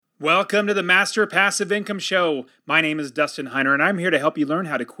Welcome to the Master Passive Income Show. My name is Dustin Heiner, and I'm here to help you learn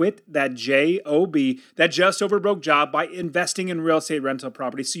how to quit that JOB, that just over broke job, by investing in real estate rental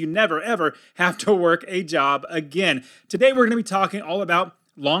property so you never, ever have to work a job again. Today, we're going to be talking all about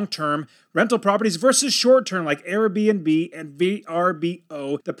long-term rental properties versus short-term like AirBNB and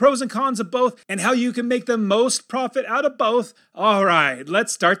VRBO, the pros and cons of both, and how you can make the most profit out of both. All right,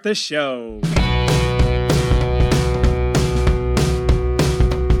 let's start the show.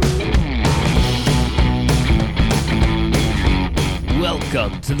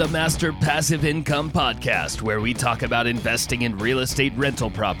 Welcome to the Master Passive Income Podcast, where we talk about investing in real estate rental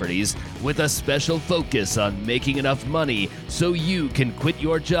properties with a special focus on making enough money so you can quit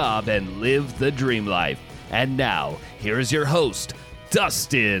your job and live the dream life. And now, here's your host,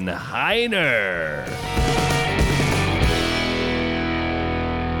 Dustin Heiner.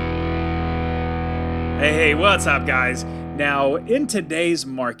 Hey, what's up, guys? Now, in today's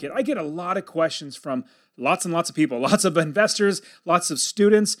market, I get a lot of questions from lots and lots of people, lots of investors, lots of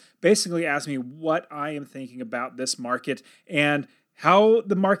students, basically ask me what I am thinking about this market and how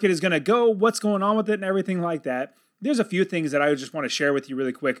the market is going to go, what's going on with it, and everything like that. There's a few things that I just want to share with you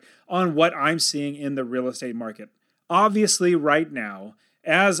really quick on what I'm seeing in the real estate market. Obviously, right now,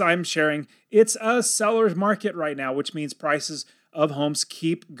 as I'm sharing, it's a seller's market right now, which means prices of homes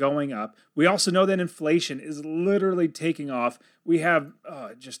keep going up. We also know that inflation is literally taking off. We have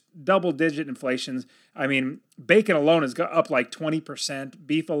just double-digit inflations. I mean, bacon alone is up like 20%.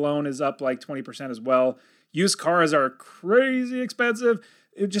 Beef alone is up like 20% as well. Used cars are crazy expensive.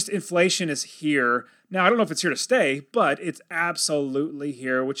 Inflation is here. Now, I don't know if it's here to stay, but it's absolutely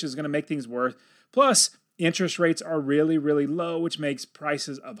here, which is going to make things worse. Plus, interest rates are really, really low, which makes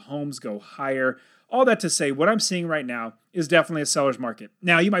prices of homes go higher. All that to say, what I'm seeing right now is definitely a seller's market.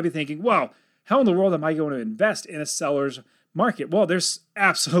 Now, you might be thinking, well, how in the world am I going to invest in a seller's market? Well, there's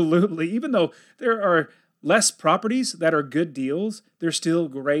absolutely, even though there are less properties that are good deals, there's still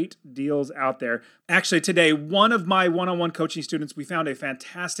great deals out there. Actually, today, one of my one-on-one coaching students, we found a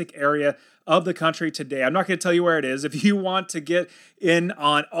fantastic area of the country today. I'm not going to tell you where it is. If you want to get in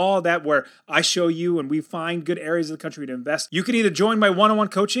on all that, where I show you and we find good areas of the country to invest, you can either join my one-on-one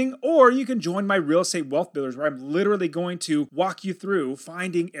coaching or you can join my Real Estate Wealth Builders, where I'm literally going to walk you through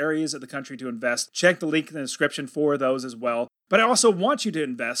finding areas of the country to invest. Check the link in the description for those as well. But I also want you to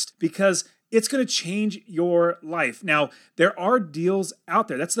invest because it's going to change your life. Now, there are deals out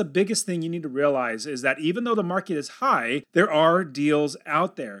there. That's the biggest thing you need to realize, is that even though the market is high, there are deals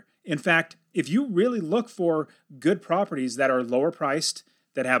out there. In fact, if you really look for good properties that are lower priced,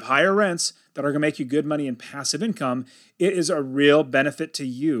 that have higher rents, that are going to make you good money in passive income, it is a real benefit to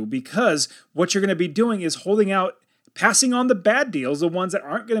you, because what you're going to be doing is passing on the bad deals, the ones that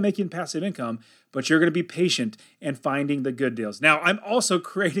aren't going to make you in passive income, but you're going to be patient and finding the good deals. Now, I'm also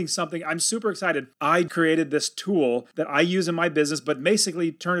creating something. I'm super excited. I created this tool that I use in my business, but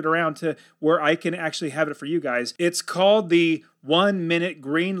basically turn it around to where I can actually have it for you guys. It's called the 1-minute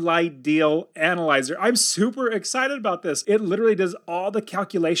green light deal analyzer. I'm super excited about this. It literally does all the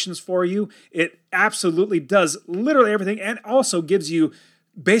calculations for you. It absolutely does literally everything, and also gives you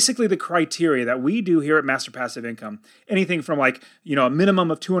basically the criteria that we do here at Master Passive Income. Anything from a minimum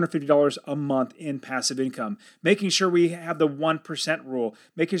of $250 a month in passive income, making sure we have the 1% rule,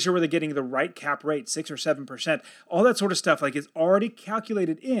 making sure we're getting the right cap rate, 6 or 7%, all that sort of stuff. It's already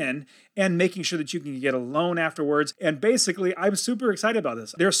calculated in, and making sure that you can get a loan afterwards. And basically, I'm super excited about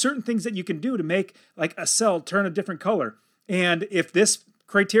this. There are certain things that you can do to make a cell turn a different color. And if this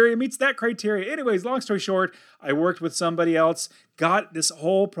criteria meets that criteria. Anyways, long story short, I worked with somebody else, got this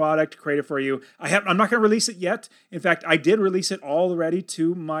whole product created for you. I'm not going to release it yet. In fact, I did release it already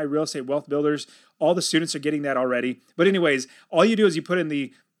to my Real Estate Wealth Builders. All the students are getting that already. But anyways, all you do is you put in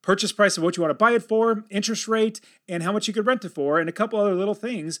the purchase price of what you want to buy it for, interest rate, and how much you could rent it for, and a couple other little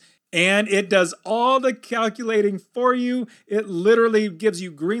things. And it does all the calculating for you. It literally gives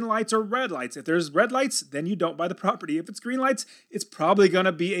you green lights or red lights. If there's red lights, then you don't buy the property. If it's green lights, it's probably going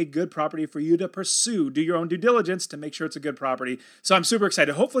to be a good property for you to pursue. Do your own due diligence to make sure it's a good property. So I'm super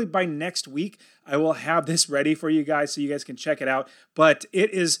excited. Hopefully by next week, I will have this ready for you guys so you guys can check it out. But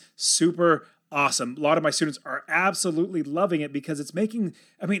it is super awesome. A lot of my students are absolutely loving it because it's making,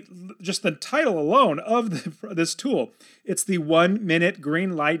 just the title alone of this tool, it's the 1-minute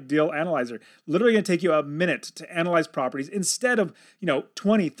green light deal analyzer. Literally going to take you a minute to analyze properties instead of,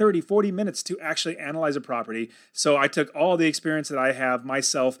 20, 30, 40 minutes to actually analyze a property. So I took all the experience that I have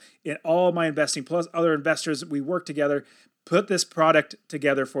myself in all my investing, plus other investors, we work together, put this product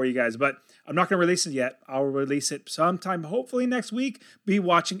together for you guys, but I'm not going to release it yet. I'll release it sometime, hopefully next week. Be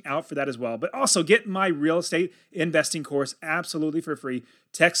watching out for that as well. But also get my real estate investing course absolutely for free.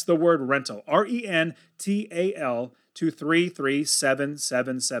 Text the word rental, RENTAL, to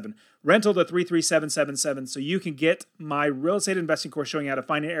 33777. Rental to 33777 so you can get my real estate investing course showing you how to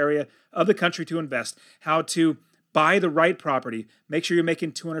find an area of the country to invest, how to buy the right property, make sure you're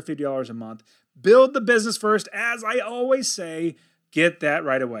making $250 a month, build the business first, as I always say, get that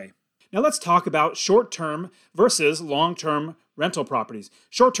right away. Now let's talk about short-term versus long-term rental properties.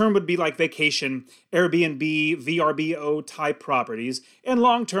 Short-term would be like vacation, AirBNB, VRBO type properties, and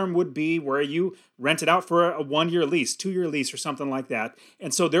long-term would be where you rent it out for a 1-year lease, 2-year lease, or something like that.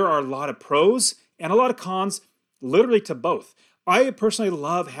 And so there are a lot of pros and a lot of cons literally to both. I personally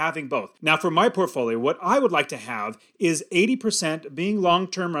love having both. Now for my portfolio, what I would like to have is 80% being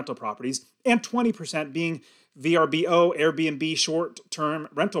long-term rental properties and 20% being VRBO, AirBNB, short-term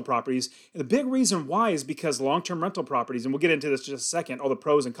rental properties. And the big reason why is because long-term rental properties, and we'll get into this in just a second, all the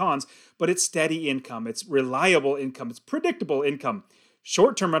pros and cons, but it's steady income, it's reliable income, it's predictable income.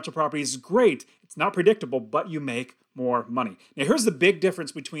 Short-term rental properties is great. It's not predictable, but you make more money. Now here's the big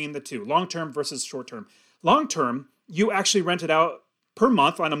difference between the two, long-term versus short-term. Long-term, you actually rent it out per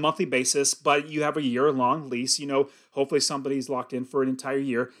month on a monthly basis, but you have a year-long lease. Hopefully somebody's locked in for an entire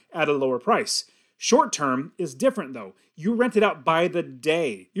year at a lower price. Short term is different though. You rent it out by the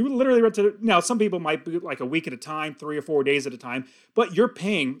day. You literally rent it. Now, some people might be like a week at a time, 3 or 4 days at a time, but you're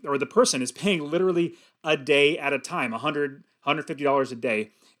paying, or the person is paying literally a day at a time, $100, $150 a day.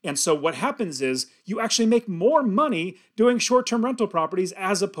 And so what happens is you actually make more money doing short-term rental properties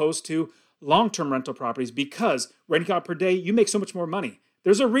as opposed to long-term rental properties, because renting out per day, you make so much more money.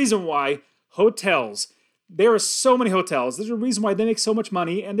 There's a reason why hotels, there are so many hotels. There's a reason why they make so much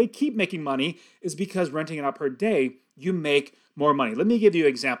money and they keep making money is because renting it out per day, you make more money. Let me give you an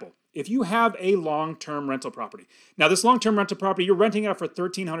example. If you have a long-term rental property, now this long-term rental property, you're renting it out for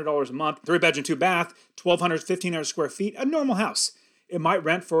 $1,300 a month, 3-bedroom, 2-bath, 1,200, 1,500 square feet, a normal house. It might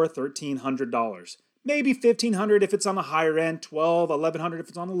rent for $1,300. Maybe $1,500 if it's on the higher end, $1,200, $1,100 if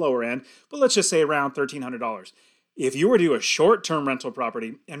it's on the lower end, but let's just say around $1,300. If you were to do a short-term rental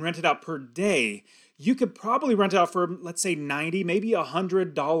property and rent it out per day, you could probably rent it out for, let's say, $90, maybe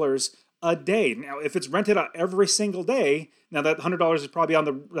 $100 a day. Now, if it's rented out every single day, now that $100 is probably on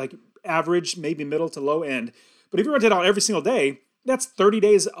the average, maybe middle to low end. But if you rent it out every single day, that's 30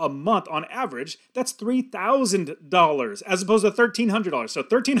 days a month on average. That's $3,000 as opposed to $1,300. So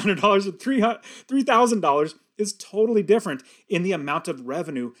 $1,300 and $3,000 is totally different in the amount of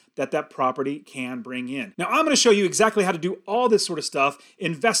revenue that property can bring in. Now, I'm going to show you exactly how to do all this sort of stuff,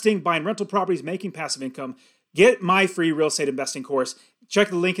 investing, buying rental properties, making passive income. Get my free real estate investing course. Check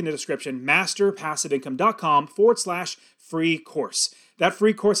the link in the description, masterpassiveincome.com/free course. That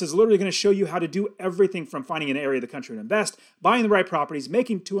free course is literally going to show you how to do everything from finding an area of the country to invest, buying the right properties,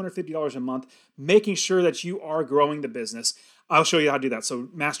 making $250 a month, making sure that you are growing the business. I'll show you how to do that. So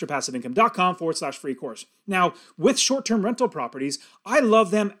masterpassiveincome.com/free course. Now, with short-term rental properties, I love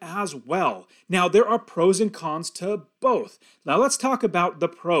them as well. Now, there are pros and cons to both. Now, let's talk about the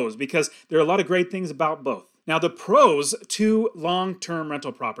pros because there are a lot of great things about both. Now, the pros to long-term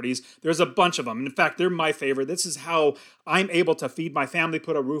rental properties, there's a bunch of them. In fact, they're my favorite. This is how I'm able to feed my family,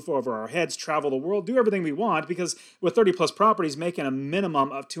 put a roof over our heads, travel the world, do everything we want, because with 30 plus properties making a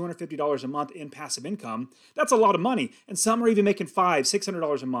minimum of $250 a month in passive income, that's a lot of money. And some are even making $500,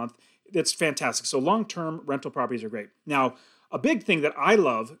 $600 a month. It's fantastic. So long-term rental properties are great. Now, a big thing that I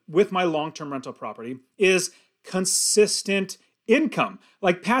love with my long-term rental property is consistent income,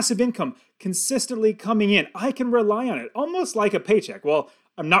 like passive income consistently coming in. I can rely on it almost like a paycheck. Well,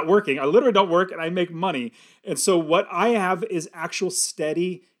 I'm not working. I literally don't work and I make money. And so what I have is actual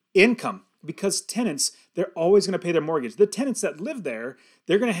steady income because tenants, they're always going to pay their mortgage. The tenants that live there,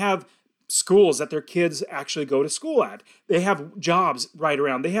 they're going to have schools that their kids actually go to school at. They have jobs right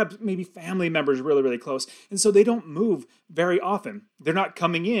around. They have maybe family members really, really close. And so they don't move very often. They're not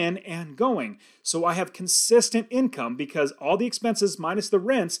coming in and going. So I have consistent income because all the expenses minus the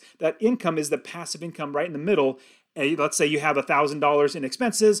rents, that income is the passive income right in the middle. And let's say you have $1,000 in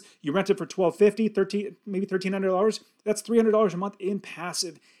expenses. You rent it for $1,250, maybe $1,300. That's $300 a month in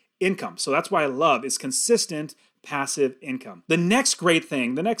passive income. So that's why I love is consistent passive income. The next great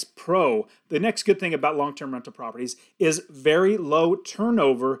thing, the next pro, the next good thing about long-term rental properties is very low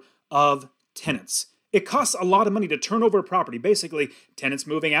turnover of tenants. It costs a lot of money to turn over a property. Basically, tenants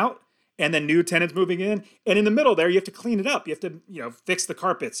moving out and then new tenants moving in. And in the middle there, you have to clean it up. You have to, fix the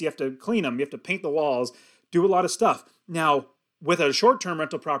carpets. You have to clean them. You have to paint the walls, do a lot of stuff. Now, with a short-term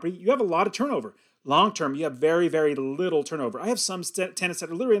rental property, you have a lot of turnover. Long-term, you have very, very little turnover. I have some tenants that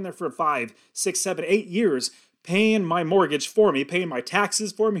are literally in there for 5, 6, 7, 8 years, paying my mortgage for me, paying my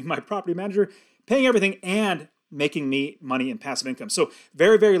taxes for me, my property manager, paying everything, and making me money in passive income. So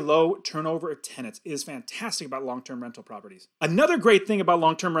very, very low turnover of tenants is fantastic about long-term rental properties. Another great thing about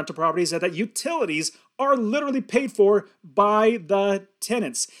long-term rental properties is that utilities are literally paid for by the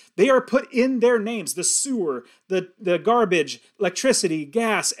tenants. They are put in their names. The sewer, the garbage, electricity,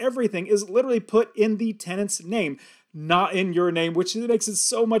 gas, everything is literally put in the tenant's name, not in your name, which makes it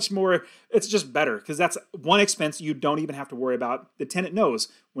so much more, it's just better because that's one expense you don't even have to worry about. The tenant knows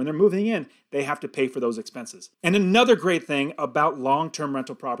when they're moving in, they have to pay for those expenses. And another great thing about long-term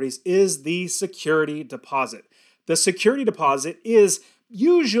rental properties is the security deposit. The security deposit is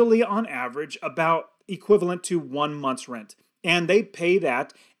usually on average about equivalent to 1 month's rent. And they pay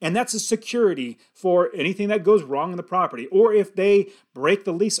that, and that's a security for anything that goes wrong in the property. Or if they break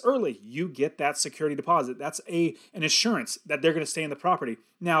the lease early, you get that security deposit. That's an assurance that they're going to stay in the property.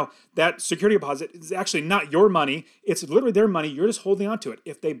 Now, that security deposit is actually not your money. It's literally their money. You're just holding on to it.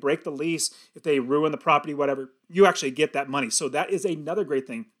 If they break the lease, if they ruin the property, whatever, you actually get that money. So that is another great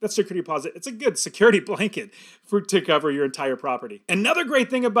thing. That security deposit, it's a good security blanket to cover your entire property. Another great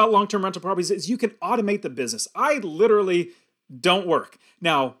thing about long-term rental properties is you can automate the business. I literally don't work.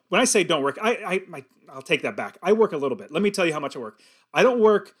 Now, when I say don't work, I'll take that back. I work a little bit. Let me tell you how much I work. I don't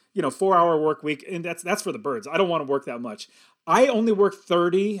work, 4-hour work week, and that's for the birds. I don't want to work that much. I only work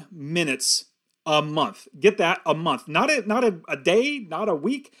 30 minutes a month. Get that? A month. Not a day, not a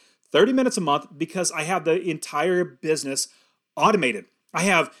week, 30 minutes a month because I have the entire business automated. I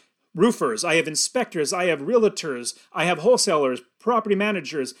have roofers, I have inspectors, I have realtors, I have wholesalers, property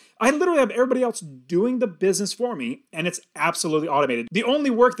managers. I literally have everybody else doing the business for me, and it's absolutely automated. The only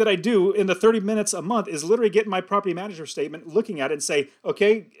work that I do in the 30 minutes a month is literally get my property manager statement, looking at it and say,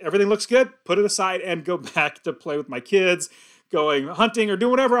 okay, everything looks good, put it aside and go back to play with my kids, going hunting or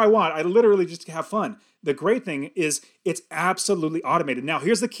doing whatever I want. I literally just have fun. The great thing is it's absolutely automated. Now,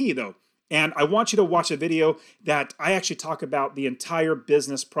 here's the key though. And I want you to watch a video that I actually talk about the entire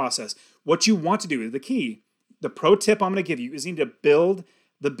business process. What you want to do is the key. The pro tip I'm going to give you is you need to build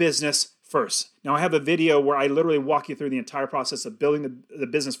the business first. Now, I have a video where I literally walk you through the entire process of building the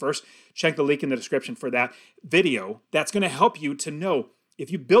business first. Check the link in the description for that video. That's going to help you to know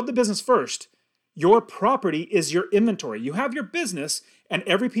if you build the business first, your property is your inventory. You have your business, and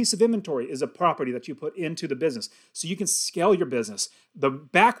every piece of inventory is a property that you put into the business. So you can scale your business. The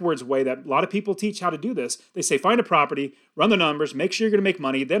backwards way that a lot of people teach how to do this, they say find a property, run the numbers, make sure you're going to make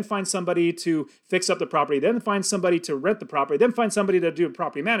money, then find somebody to fix up the property, then find somebody to rent the property, then find somebody to do a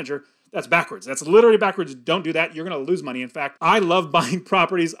property manager. That's backwards. That's literally backwards. Don't do that. You're going to lose money. In fact, I love buying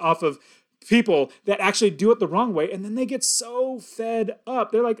properties off of people that actually do it the wrong way, and then they get so fed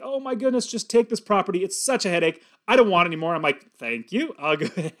up. They're like, oh my goodness, just take this property. It's such a headache. I don't want it anymore. I'm like, thank you. I'll go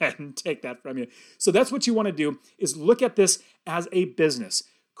ahead and take that from you. So that's what you want to do is look at this as a business.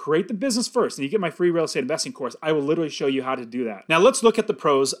 Create the business first, and you get my free real estate investing course. I will literally show you how to do that. Now let's look at the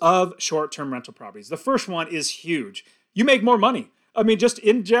pros of short-term rental properties. The first one is huge. You make more money. I mean, just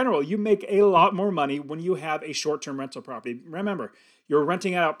in general, you make a lot more money when you have a short-term rental property. Remember, you're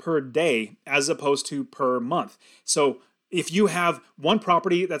renting it out per day as opposed to per month. So if you have one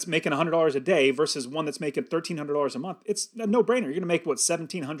property that's making $100 a day versus one that's making $1,300 a month, it's a no-brainer. You're going to make,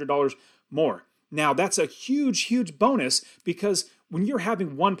 $1,700 more. Now, that's a huge, huge bonus because when you're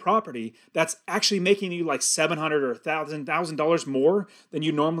having one property that's actually making you like $700 or $1,000 more than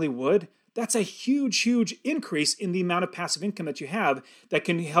you normally would, that's a huge, huge increase in the amount of passive income that you have that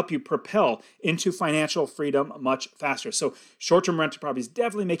can help you propel into financial freedom much faster. So short-term rental properties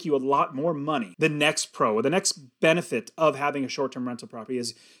definitely make you a lot more money. The next benefit of having a short-term rental property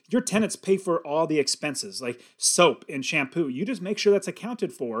is your tenants pay for all the expenses like soap and shampoo. You just make sure that's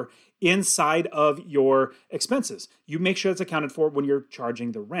accounted for inside of your expenses. You make sure that's accounted for when you're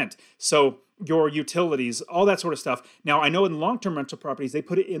charging the rent. So your utilities, all that sort of stuff. Now, I know in long-term rental properties, they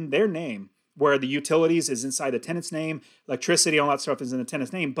put it in their name where the utilities is inside the tenant's name, electricity, all that stuff is in the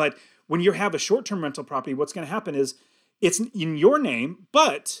tenant's name. But when you have a short-term rental property, what's going to happen is it's in your name,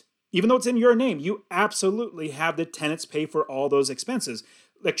 but even though it's in your name, you absolutely have the tenants pay for all those expenses,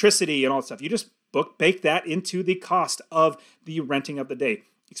 electricity and all that stuff. You just bake that into the cost of the renting of the day,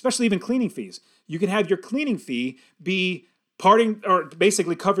 especially even cleaning fees. You can have your cleaning fee be parting or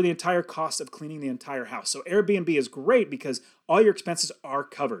basically cover the entire cost of cleaning the entire house. So AirBNB is great because all your expenses are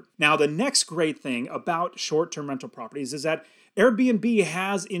covered. Now, the next great thing about short-term rental properties is that AirBNB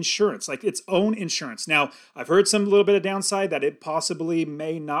has insurance, like its own insurance. Now, I've heard some little bit of downside that it possibly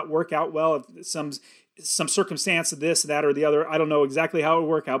may not work out well if some circumstance of this, that, or the other. I don't know exactly how it will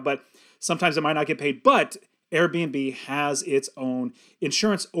work out, but sometimes it might not get paid. But Airbnb has its own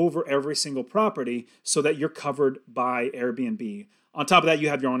insurance over every single property so that you're covered by Airbnb. On top of that, you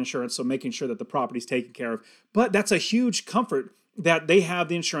have your own insurance, so making sure that the property is taken care of. But that's a huge comfort that they have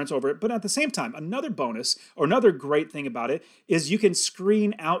the insurance over it. But at the same time, another bonus or another great thing about it is you can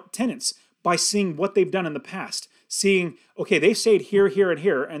screen out tenants by seeing what they've done in the past. Seeing, okay, they stayed here, here, and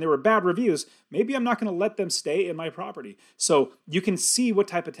here, and there were bad reviews. Maybe I'm not going to let them stay in my property. So you can see what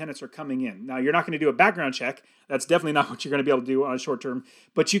type of tenants are coming in. Now, you're not going to do a background check. That's definitely not what you're going to be able to do on a short term.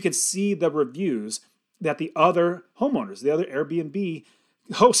 But you can see the reviews that the other homeowners, the other Airbnb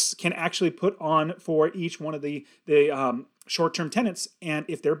hosts can actually put on for each one of the short-term tenants. And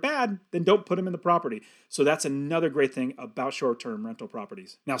if they're bad, then don't put them in the property. So that's another great thing about short-term rental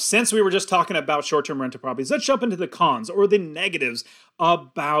properties. Now, since we were just talking about short-term rental properties, let's jump into the cons or the negatives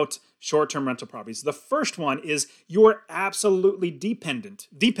about short-term rental properties. The first one is you're absolutely dependent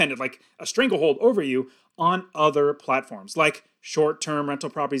like a stranglehold over you on other platforms like short-term rental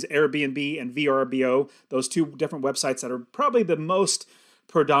properties, Airbnb and VRBO, those two different websites that are probably the most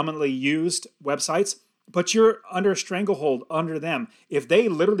predominantly used websites, but you're under a stranglehold under them. If they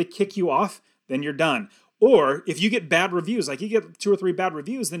literally kick you off, then you're done. Or if you get bad reviews, like you get 2 or 3 bad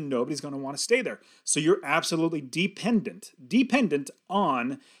reviews, then nobody's going to want to stay there. So you're absolutely dependent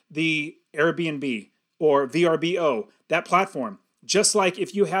on the Airbnb or VRBO, that platform. Just like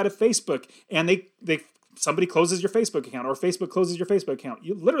if you had a Facebook and somebody closes your Facebook account or Facebook closes your Facebook account,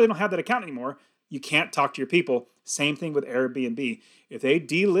 you literally don't have that account anymore. You can't talk to your people. Same thing with Airbnb. If they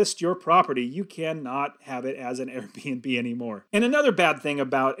delist your property, you cannot have it as an Airbnb anymore. And another bad thing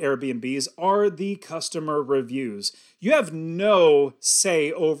about Airbnbs are the customer reviews. You have no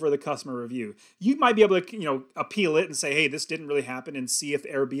say over the customer review. You might be able to, appeal it and say, hey, this didn't really happen and see if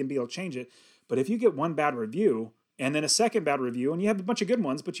Airbnb will change it. But if you get one bad review and then a second bad review, and you have a bunch of good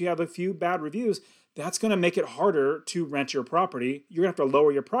ones, but you have a few bad reviews, that's going to make it harder to rent your property. You're going to have to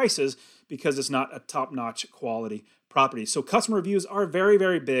lower your prices because it's not a top-notch quality property. So customer reviews are very,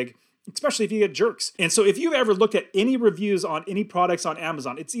 very big, especially if you get jerks. And so if you've ever looked at any reviews on any products on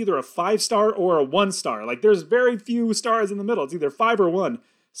Amazon, it's either a 5-star or a 1-star. Like there's very few stars in the middle. It's either 5 or 1.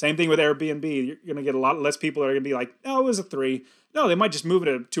 Same thing with Airbnb. You're going to get a lot less people that are going to be like, no, it was a 3. No, they might just move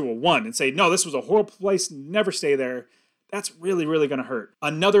it to a 1 and say, no, this was a horrible place. Never stay there. That's really, really going to hurt.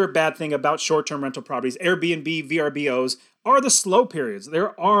 Another bad thing about short-term rental properties, Airbnb, VRBOs, are the slow periods.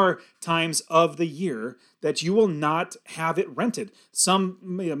 There are times of the year that you will not have it rented. Some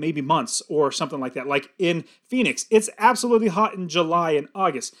maybe months or something like that. Like in Phoenix, it's absolutely hot in July and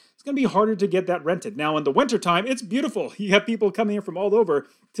August. It's going to be harder to get that rented. Now in the wintertime, it's beautiful. You have people coming in from all over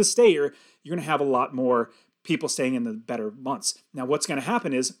to stay here. You're going to have a lot more people staying in the better months. Now what's going to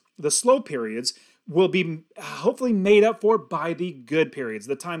happen is the slow periods will be hopefully made up for by the good periods,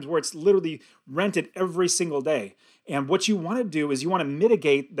 the times where it's literally rented every single day. And what you want to do is you want to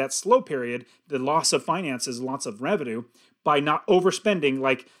mitigate that slow period, the loss of finances, loss of revenue, by not overspending.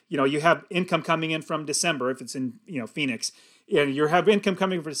 Like, you have income coming in from December, if it's in, Phoenix, and you have income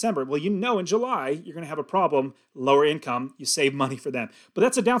coming for December. Well, in July, you're going to have a problem, lower income, you save money for them. But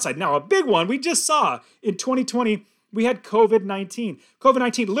that's a downside. Now, a big one we just saw in 2020, we had COVID-19.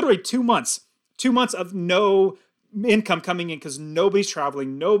 COVID-19, literally 2 months. 2 months of no income coming in because nobody's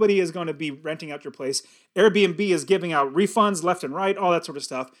traveling. Nobody is going to be renting out your place. Airbnb is giving out refunds left and right, all that sort of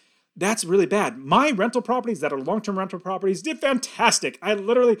stuff. That's really bad. My rental properties that are long-term rental properties did fantastic. I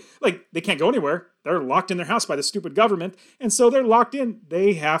literally, they can't go anywhere. They're locked in their house by the stupid government. And so they're locked in.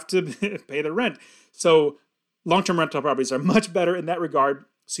 They have to pay the rent. So long-term rental properties are much better in that regard.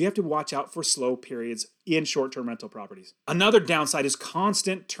 So you have to watch out for slow periods in short-term rental properties. Another downside is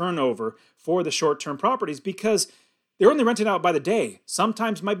constant turnover for the short-term properties because they're only rented out by the day.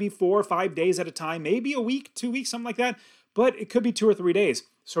 Sometimes might be 4 or 5 days at a time, maybe a week, 2 weeks, something like that. But it could be 2 or 3 days.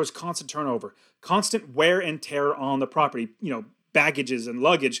 So it's constant turnover, constant wear and tear on the property, baggages and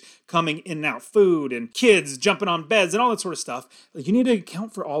luggage coming in and out, food and kids jumping on beds and all that sort of stuff. You need to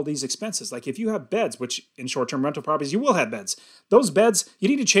account for all these expenses. Like if you have beds, which in short-term rental properties, you will have beds. Those beds, you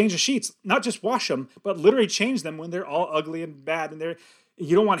need to change the sheets, not just wash them, but literally change them when they're all ugly and bad and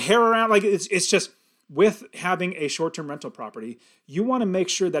you don't want hair around. Like it's just, with having a short-term rental property, you want to make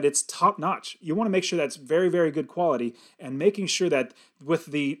sure that it's top-notch. You want to make sure that's very, very good quality and making sure that with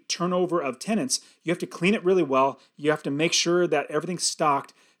the turnover of tenants, you have to clean it really well. You have to make sure that everything's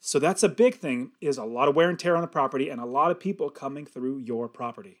stocked So that's a big thing, is a lot of wear and tear on the property and a lot of people coming through your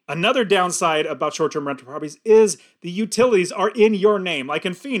property. Another downside about short-term rental properties is the utilities are in your name. Like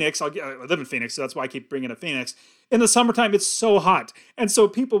in Phoenix, I live in Phoenix, so that's why I keep bringing up Phoenix. In the summertime, it's so hot. And so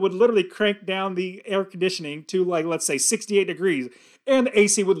people would literally crank down the air conditioning to, like, let's say 68 degrees, and the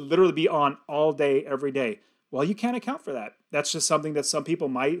AC would literally be on all day, every day. Well, you can't account for that. That's just something that some people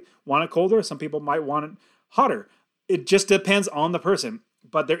might want it colder, some people might want it hotter. It just depends on the person.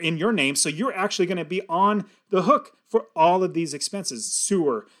 But they're in your name, so you're actually going to be on the hook for all of these expenses: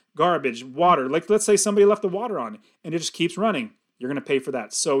 sewer, garbage, water. Like, let's say somebody left the water on and it just keeps running. You're going to pay for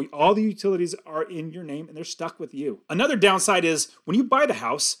that. So all the utilities are in your name and they're stuck with you. Another downside is when you buy the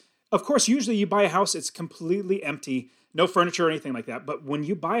house, of course, usually you buy a house, it's completely empty, no furniture or anything like that. But when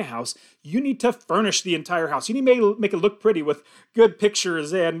you buy a house, you need to furnish the entire house. You need to make it look pretty with good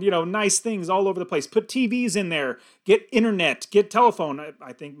pictures and, nice things all over the place. Put TVs in there, get internet, get telephone.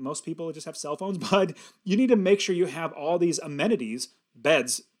 I think most people just have cell phones, but you need to make sure you have all these amenities,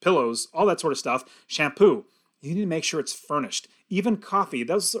 beds, pillows, all that sort of stuff, shampoo. You need to make sure it's furnished. Even coffee,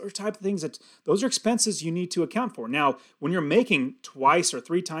 those are type of things those are expenses you need to account for. Now, when you're making twice or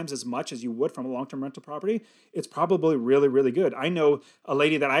 3 times as much as you would from a long-term rental property, it's probably really, really good. I know a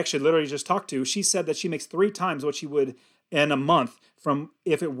lady that I actually literally just talked to. She said that she makes 3 times what she would in a month from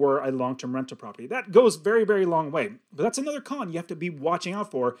if it were a long-term rental property. That goes very, very long way. But that's another con you have to be watching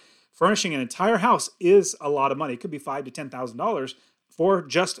out for. Furnishing an entire house is a lot of money. It could be $5,000 to $10,000 for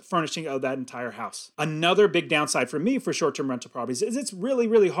just furnishing of that entire house. Another big downside for me for short-term rental properties is it's really,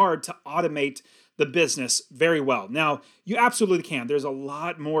 really hard to automate the business very well. Now, you absolutely can. There's a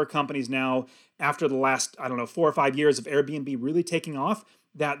lot more companies now after the last, 4 or 5 years of Airbnb really taking off,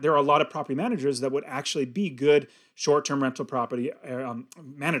 that there are a lot of property managers that would actually be good short-term rental property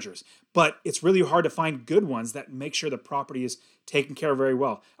managers. But it's really hard to find good ones that make sure the property is taken care of very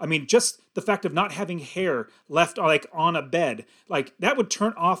well. I mean, just the fact of not having hair left like on a bed, like that would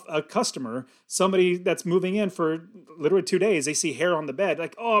turn off a customer, somebody that's moving in for literally 2 days, they see hair on the bed,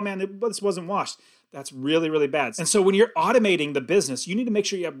 like, oh man, this wasn't washed. That's really, really bad. And so when you're automating the business, you need to make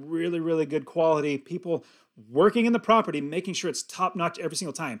sure you have really, really good quality people working in the property, making sure it's top notch every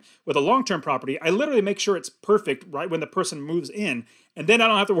single time. With a long-term property, I literally make sure it's perfect right when the person moves in, and then I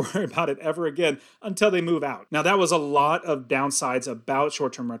don't have to worry about it ever again until they move out. Now, that was a lot of downsides about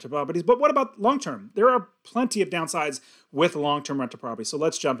short-term rental properties, but what about long-term? There are plenty of downsides with long-term rental properties, so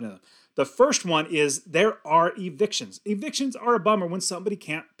let's jump into them. The first one is there are evictions. Evictions are a bummer when somebody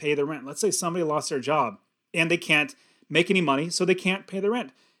can't pay the rent. Let's say somebody lost their job and they can't make any money, so they can't pay the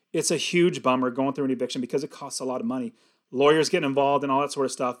rent. It's a huge bummer going through an eviction because it costs a lot of money. Lawyers getting involved and all that sort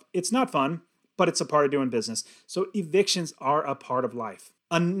of stuff. It's not fun, but it's a part of doing business. So evictions are a part of life.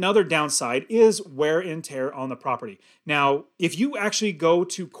 Another downside is wear and tear on the property. Now, if you actually go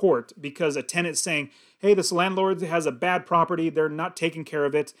to court because a tenant is saying, hey, this landlord has a bad property, they're not taking care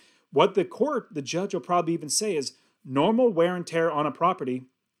of it, what the judge will probably even say is normal wear and tear on a property,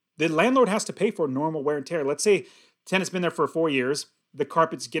 the landlord has to pay for normal wear and tear. Let's say tenant's been there for 4 years, the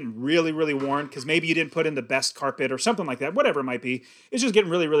carpet's getting really, really worn because maybe you didn't put in the best carpet or something like that, whatever it might be. It's just getting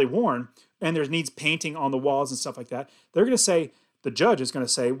really, really worn and there needs painting on the walls and stuff like that. They're going to say, the judge is going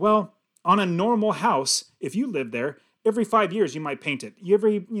to say, well, on a normal house, if you live there, every 5 years you might paint it.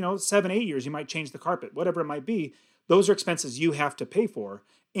 Every 7, 8 years you might change the carpet, whatever it might be. Those are expenses you have to pay for.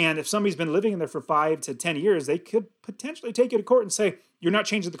 And if somebody's been living in there for 5 to 10 years, they could potentially take you to court and say, you're not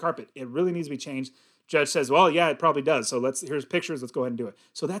changing the carpet. It really needs to be changed. Judge says, well, yeah, it probably does. So here's pictures. Let's go ahead and do it.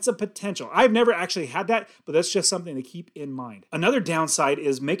 So that's a potential. I've never actually had that, but that's just something to keep in mind. Another downside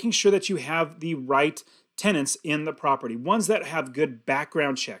is making sure that you have the right tenants in the property, ones that have good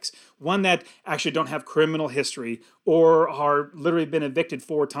background checks, one that actually don't have criminal history or are literally been evicted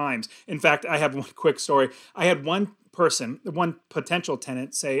 4 times. In fact, I have one quick story. I had one potential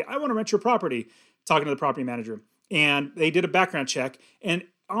tenant say, I want to rent your property, talking to the property manager. And they did a background check, and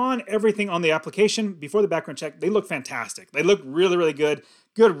on everything on the application before the background check, they look fantastic. They look really, really good.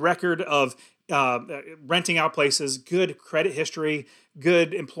 Good record of renting out places, good credit history,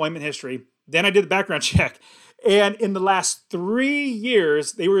 good employment history. Then I did the background check. And in the last 3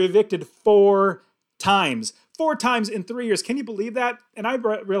 years, they were evicted 4 times. 4 times in 3 years. Can you believe that? And I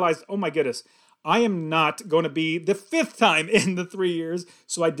realized, oh my goodness, I am not going to be the 5th time in the 3 years.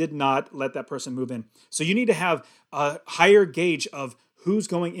 So I did not let that person move in. So you need to have a higher gauge of who's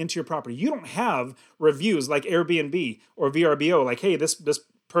going into your property. You don't have reviews like Airbnb or VRBO, like, hey, this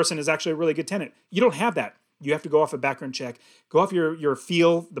person is actually a really good tenant. You don't have that. You have to go off a background check, go off your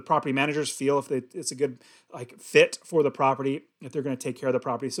feel, the property manager's feel, if it's a good fit for the property, if they're going to take care of the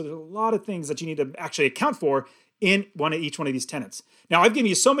property. So there's a lot of things that you need to actually account for in each one of these tenants. Now, I've given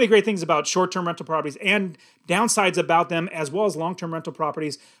you so many great things about short-term rental properties and downsides about them, as well as long-term rental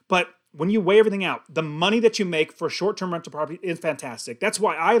properties. But when you weigh everything out, the money that you make for short-term rental property is fantastic. That's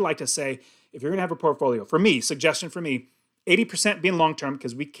why I like to say, if you're going to have a portfolio, for me, suggestion for me, 80% being long-term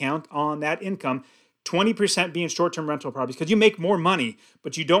because we count on that income, 20% being short-term rental properties because you make more money,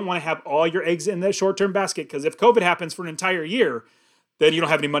 but you don't want to have all your eggs in the short-term basket because if COVID happens for an entire year, then you don't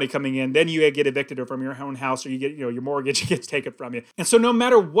have any money coming in. Then you get evicted from your own house, or you get, your mortgage gets taken from you. And so no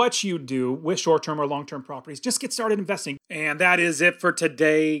matter what you do with short-term or long-term properties, just get started investing. And that is it for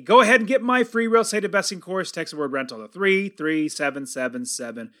today. Go ahead and get my free real estate investing course. Text the word rental to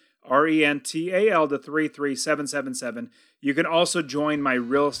 33777, RENTAL to 33777. You can also join my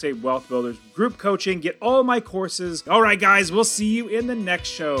Real Estate Wealth Builders group coaching. Get all my courses. All right, guys, we'll see you in the next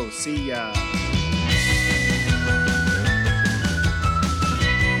show. See ya.